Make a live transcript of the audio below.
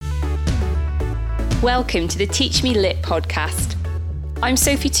Welcome to the Teach Me Lit podcast. I'm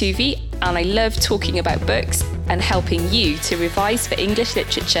Sophie Tuvey and I love talking about books and helping you to revise for English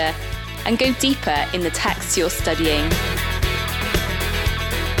literature and go deeper in the texts you're studying.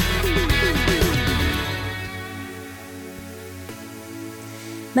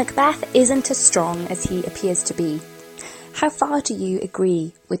 Macbeth isn't as strong as he appears to be. How far do you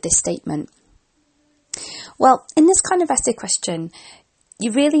agree with this statement? Well, in this kind of essay question,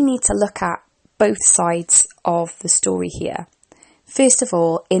 you really need to look at both sides of the story here. First of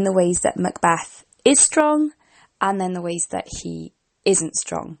all, in the ways that Macbeth is strong, and then the ways that he isn't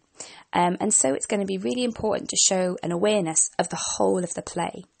strong. And so it's going to be really important to show an awareness of the whole of the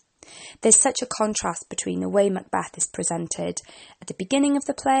play. There's such a contrast between the way Macbeth is presented at the beginning of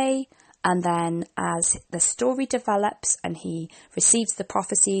the play, and then as the story develops and he receives the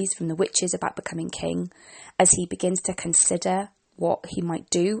prophecies from the witches about becoming king, as he begins to consider what he might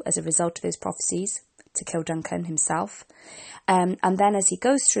do as a result of those prophecies to kill Duncan himself. And then as he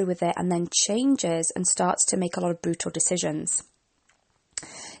goes through with it and then changes and starts to make a lot of brutal decisions.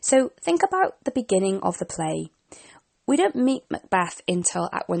 So think about the beginning of the play. We don't meet Macbeth until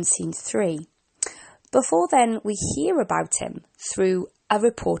Act 1, Scene 3. Before then, we hear about him through a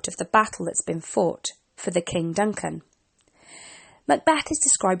report of the battle that's been fought for the King Duncan. Macbeth is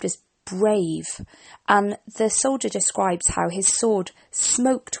described as brave, and the soldier describes how his sword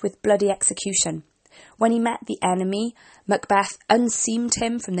smoked with bloody execution. When he met the enemy, Macbeth unseamed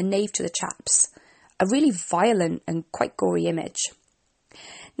him from the nave to the chaps, a really violent and quite gory image.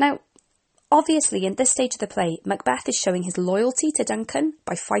 Now, obviously, in this stage of the play, Macbeth is showing his loyalty to Duncan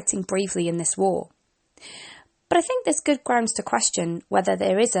by fighting bravely in this war. But I think there's good grounds to question whether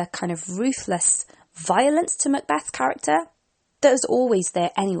there is a kind of ruthless violence to Macbeth's character that was always there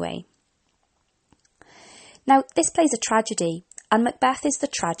anyway. Now, this play's a tragedy, and Macbeth is the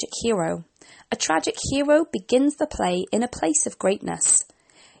tragic hero. A tragic hero begins the play in a place of greatness,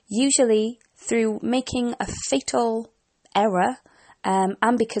 usually through making a fatal error,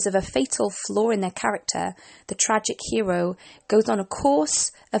 and because of a fatal flaw in their character, the tragic hero goes on a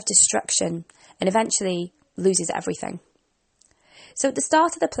course of destruction and eventually loses everything. So at the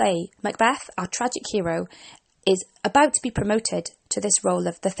start of the play, Macbeth, our tragic hero, is about to be promoted to this role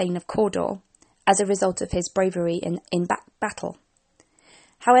of the Thane of Cawdor as a result of his bravery in battle.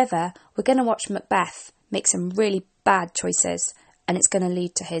 However, we're going to watch Macbeth make some really bad choices, and it's going to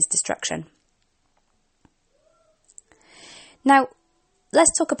lead to his destruction. Now,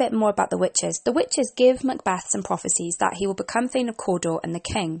 let's talk a bit more about the witches. The witches give Macbeth some prophecies that he will become Thane of Cawdor and the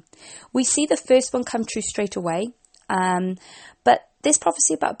king. We see the first one come true straight away, but this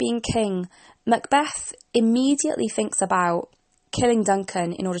prophecy about being king, Macbeth immediately thinks about killing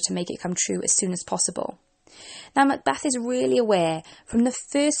Duncan in order to make it come true as soon as possible. Now, Macbeth is really aware from the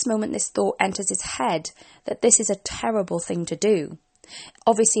first moment this thought enters his head that this is a terrible thing to do.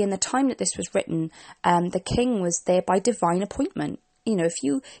 Obviously, in the time that this was written, the king was there by divine appointment. You know, if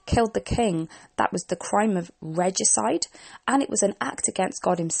you killed the king, that was the crime of regicide, and it was an act against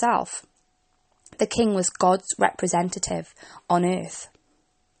God himself. The king was God's representative on earth.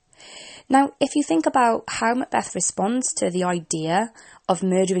 Now, if you think about how Macbeth responds to the idea of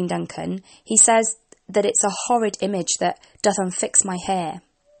murdering Duncan, he says that it's a horrid image that doth unfix my hair.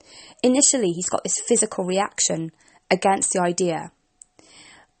 Initially, he's got this physical reaction against the idea.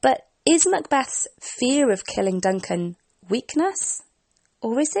 But is Macbeth's fear of killing Duncan weakness?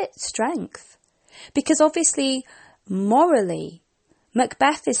 Or is it strength? Because obviously, morally,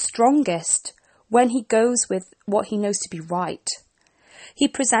 Macbeth is strongest when he goes with what he knows to be right. He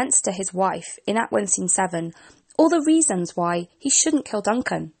presents to his wife in Act 1, Scene 7 all the reasons why he shouldn't kill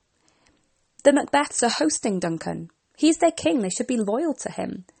Duncan. The Macbeths are hosting Duncan. He's their king. They should be loyal to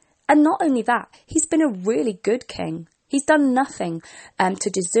him. And not only that, he's been a really good king. He's done nothing to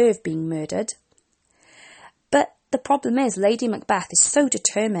deserve being murdered. But the problem is Lady Macbeth is so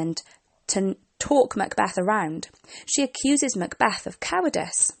determined to talk Macbeth around. She accuses Macbeth of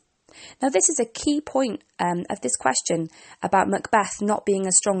cowardice. Now, this is a key point of this question about Macbeth not being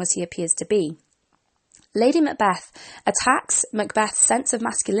as strong as he appears to be. Lady Macbeth attacks Macbeth's sense of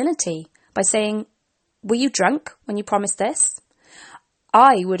masculinity by saying, "Were you drunk when you promised this?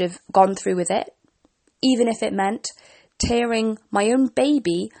 I would have gone through with it, even if it meant tearing my own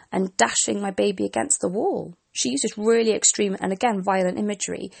baby and dashing my baby against the wall." She uses really extreme and, again, violent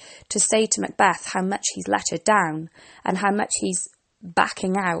imagery to say to Macbeth how much he's let her down and how much he's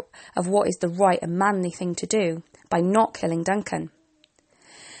backing out of what is the right and manly thing to do by not killing Duncan.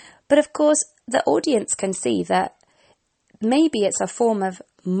 But of course, the audience can see that maybe it's a form of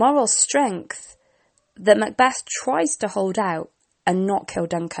moral strength that Macbeth tries to hold out and not kill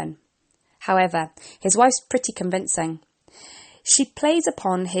Duncan. However, his wife's pretty convincing. She plays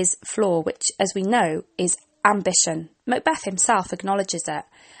upon his flaw, which, as we know, is ambition. Macbeth himself acknowledges it.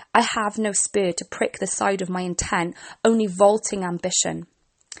 I have no spur to prick the side of my intent, only vaulting ambition.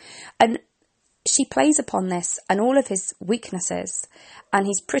 And she plays upon this and all of his weaknesses, and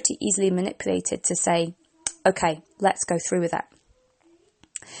he's pretty easily manipulated to say, okay, let's go through with it.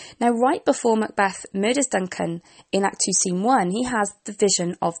 Now, right before Macbeth murders Duncan in Act 2, Scene 1, he has the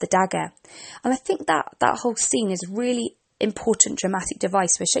vision of the dagger. And I think that whole scene is really important dramatic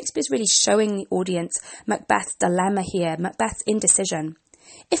device where Shakespeare's really showing the audience Macbeth's dilemma here, Macbeth's indecision.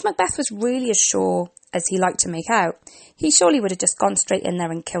 If Macbeth was really as sure as he liked to make out, he surely would have just gone straight in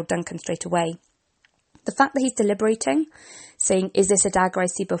there and killed Duncan straight away. The fact that he's deliberating, saying, is this a dagger I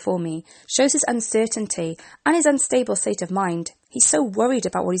see before me, shows his uncertainty and his unstable state of mind. He's so worried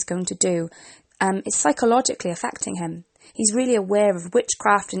about what he's going to do. It's psychologically affecting him. He's really aware of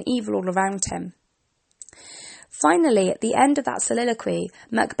witchcraft and evil all around him. Finally, at the end of that soliloquy,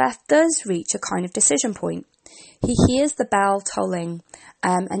 Macbeth does reach a kind of decision point. He hears the bell tolling,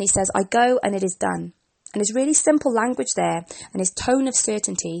 and he says, I go and it is done. And his really simple language there and his tone of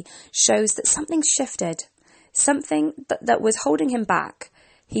certainty shows that something's shifted, something that was holding him back.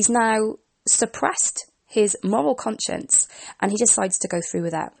 He's now suppressed his moral conscience and he decides to go through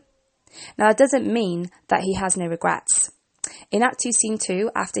with it. Now, that doesn't mean that he has no regrets. In Act 2, Scene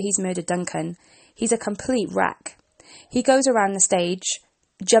 2, after he's murdered Duncan, he's a complete wreck. He goes around the stage,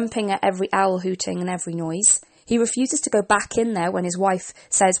 jumping at every owl hooting and every noise. He refuses to go back in there when his wife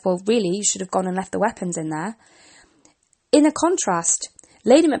says, well, really, you should have gone and left the weapons in there. In a contrast,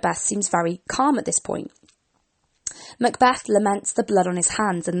 Lady Macbeth seems very calm at this point. Macbeth laments the blood on his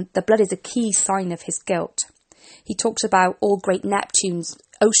hands, and the blood is a key sign of his guilt. He talks about all great Neptune's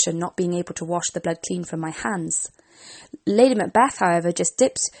ocean not being able to wash the blood clean from my hands. Lady Macbeth, however, just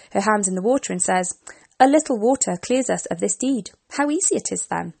dips her hands in the water and says, a little water clears us of this deed. How easy it is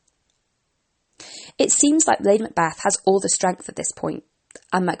then. It seems like Lady Macbeth has all the strength at this point,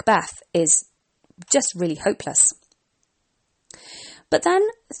 and Macbeth is just really hopeless. But then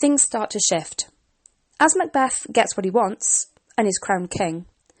things start to shift. As Macbeth gets what he wants and is crowned king,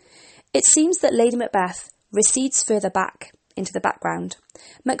 it seems that Lady Macbeth recedes further back into the background.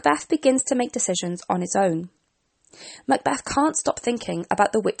 Macbeth begins to make decisions on his own. Macbeth can't stop thinking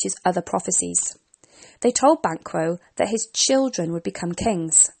about the witch's other prophecies. They told Banquo that his children would become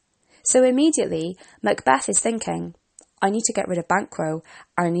kings. So immediately, Macbeth is thinking, I need to get rid of Banquo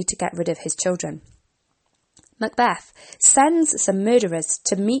and I need to get rid of his children. Macbeth sends some murderers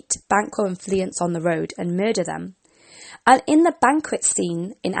to meet Banquo and Fleance on the road and murder them. And in the banquet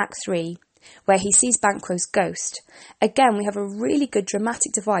scene in Act 3, where he sees Banquo's ghost, again we have a really good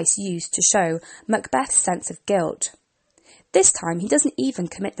dramatic device used to show Macbeth's sense of guilt. This time he doesn't even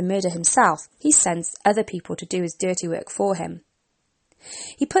commit the murder himself, he sends other people to do his dirty work for him.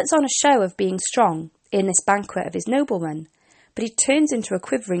 He puts on a show of being strong in this banquet of his noblemen, but he turns into a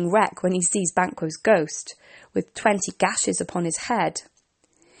quivering wreck when he sees Banquo's ghost, with 20 gashes upon his head.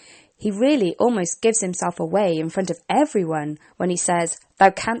 He really almost gives himself away in front of everyone when he says, thou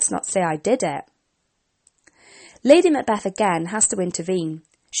canst not say I did it. Lady Macbeth again has to intervene.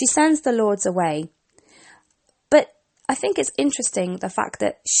 She sends the lords away. But I think it's interesting the fact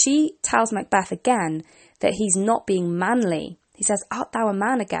that she tells Macbeth again that he's not being manly. He says, art thou a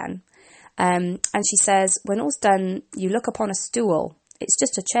man again? And she says, when all's done, you look upon a stool. It's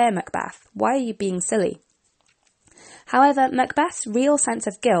just a chair, Macbeth. Why are you being silly? However, Macbeth's real sense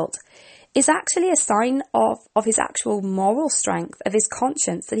of guilt is actually a sign of his actual moral strength, of his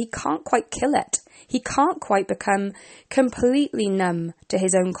conscience, that he can't quite kill it. He can't quite become completely numb to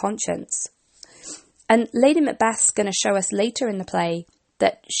his own conscience. And Lady Macbeth's going to show us later in the play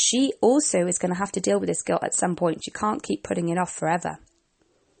that she also is going to have to deal with this guilt at some point. She can't keep putting it off forever.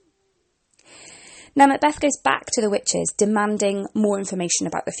 Now Macbeth goes back to the witches, demanding more information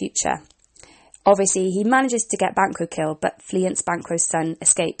about the future. Obviously, he manages to get Banquo killed, but Fleance, Banquo's son,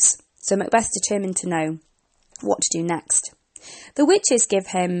 escapes. So Macbeth's determined to know what to do next. The witches give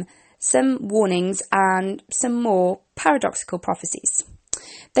him some warnings and some more paradoxical prophecies.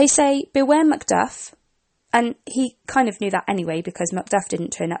 They say, beware Macduff, and he kind of knew that anyway because Macduff didn't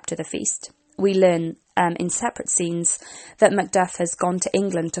turn up to the feast. We learn in separate scenes that Macduff has gone to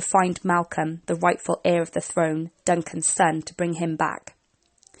England to find Malcolm, the rightful heir of the throne, Duncan's son, to bring him back.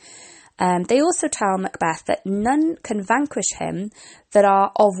 They also tell Macbeth that none can vanquish him that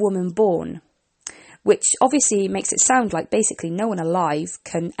are of woman born, which obviously makes it sound like basically no one alive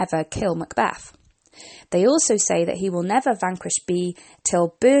can ever kill Macbeth. They also say that he will never vanquish Bee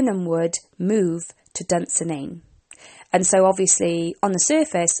till Birnam Wood move to Dunsinane. And so obviously, on the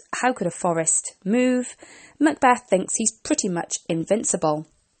surface, how could a forest move? Macbeth thinks he's pretty much invincible.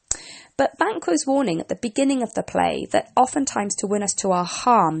 But Banquo's warning at the beginning of the play that oftentimes to win us to our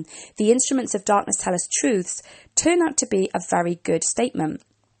harm, the instruments of darkness tell us truths, turn out to be a very good statement.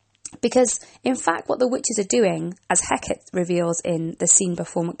 Because, in fact, what the witches are doing, as Hecate reveals in the scene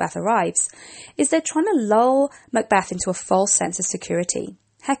before Macbeth arrives, is they're trying to lull Macbeth into a false sense of security.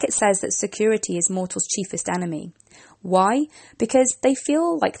 Hecate says that security is mortal's chiefest enemy. Why? Because they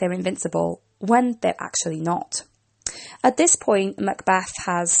feel like they're invincible when they're actually not. At this point, Macbeth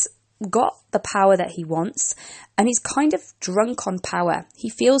has got the power that he wants, and he's kind of drunk on power.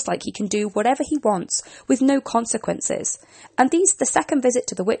 He feels like he can do whatever he wants with no consequences. And the second visit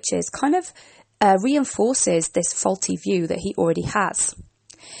to the witches kind of reinforces this faulty view that he already has.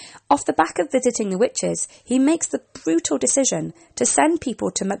 Off the back of visiting the witches, he makes the brutal decision to send people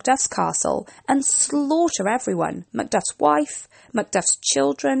to Macduff's castle and slaughter everyone, Macduff's wife, Macduff's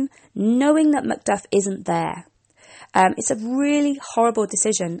children, knowing that Macduff isn't there. It's a really horrible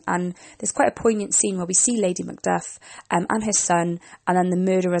decision, and there's quite a poignant scene where we see Lady Macduff and her son, and then the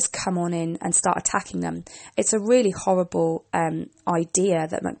murderers come on in and start attacking them. It's a really horrible idea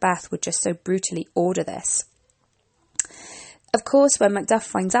that Macbeth would just so brutally order this. Of course, when Macduff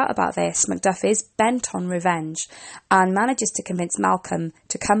finds out about this, Macduff is bent on revenge and manages to convince Malcolm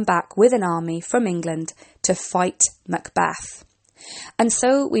to come back with an army from England to fight Macbeth. And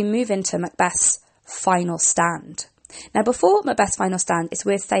so we move into Macbeth's final stand. Now, before Macbeth's final stand, it's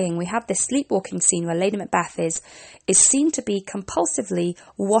worth saying we have this sleepwalking scene where Lady Macbeth is seen to be compulsively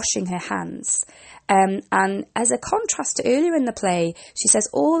washing her hands. And as a contrast to earlier in the play, she says,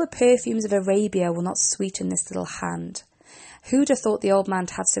 "All the perfumes of Arabia will not sweeten this little hand." Who'd have thought the old man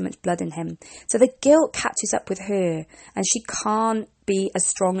to have so much blood in him? So the guilt catches up with her, and she can't be as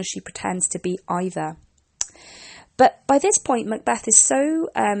strong as she pretends to be either. But by this point, Macbeth is so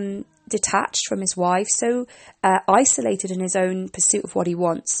detached from his wife, so isolated in his own pursuit of what he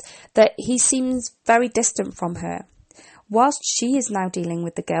wants, that he seems very distant from her. Whilst she is now dealing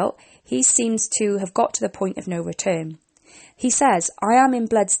with the guilt, he seems to have got to the point of no return. He says, "I am in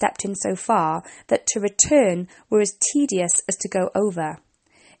blood stepped in so far that to return were as tedious as to go over."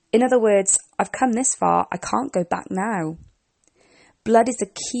 In other words, I've come this far, I can't go back now. Blood is a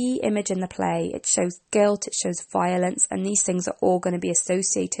key image in the play. It shows guilt, it shows violence, and these things are all going to be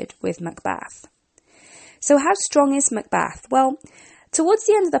associated with Macbeth. So how strong is Macbeth? Well, towards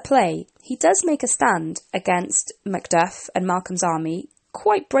the end of the play, he does make a stand against Macduff and Malcolm's army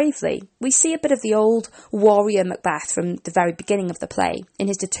quite bravely. We see a bit of the old warrior Macbeth from the very beginning of the play in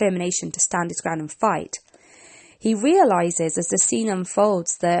his determination to stand his ground and fight. He realises as the scene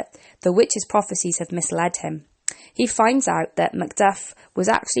unfolds that the witches' prophecies have misled him. He finds out that Macduff was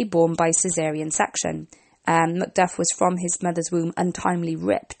actually born by caesarean section. Macduff was from his mother's womb untimely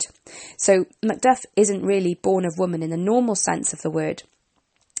ripped. So Macduff isn't really born of woman in the normal sense of the word.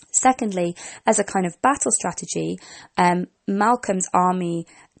 Secondly, as a kind of battle strategy, Malcolm's army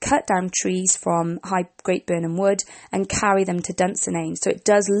cut down trees from High Great Burnham Wood and carry them to Dunsinane. So it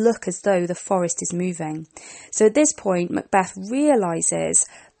does look as though the forest is moving. So at this point, Macbeth realises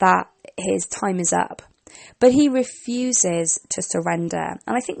that his time is up. But he refuses to surrender.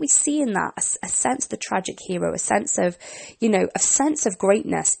 And I think we see in that a sense of the tragic hero, a sense of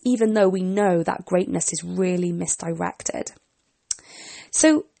greatness, even though we know that greatness is really misdirected.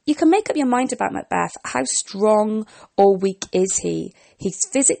 So you can make up your mind about Macbeth. How strong or weak is he? He's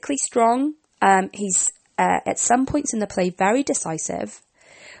physically strong. He's at some points in the play very decisive.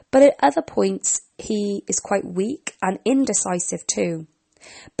 But at other points, he is quite weak and indecisive too.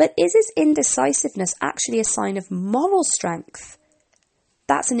 But is his indecisiveness actually a sign of moral strength?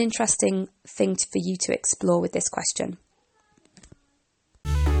 That's an interesting thing for you to explore with this question.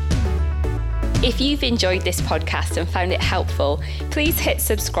 If you've enjoyed this podcast and found it helpful, please hit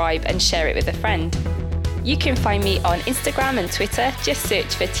subscribe and share it with a friend. You can find me on Instagram and Twitter, just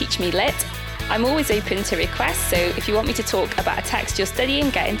search for Teach Me Lit. I'm always open to requests, so if you want me to talk about a text you're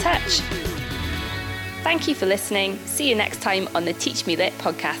studying, get in touch. Thank you for listening. See you next time on the Teach Me Lit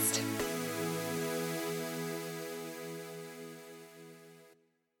podcast.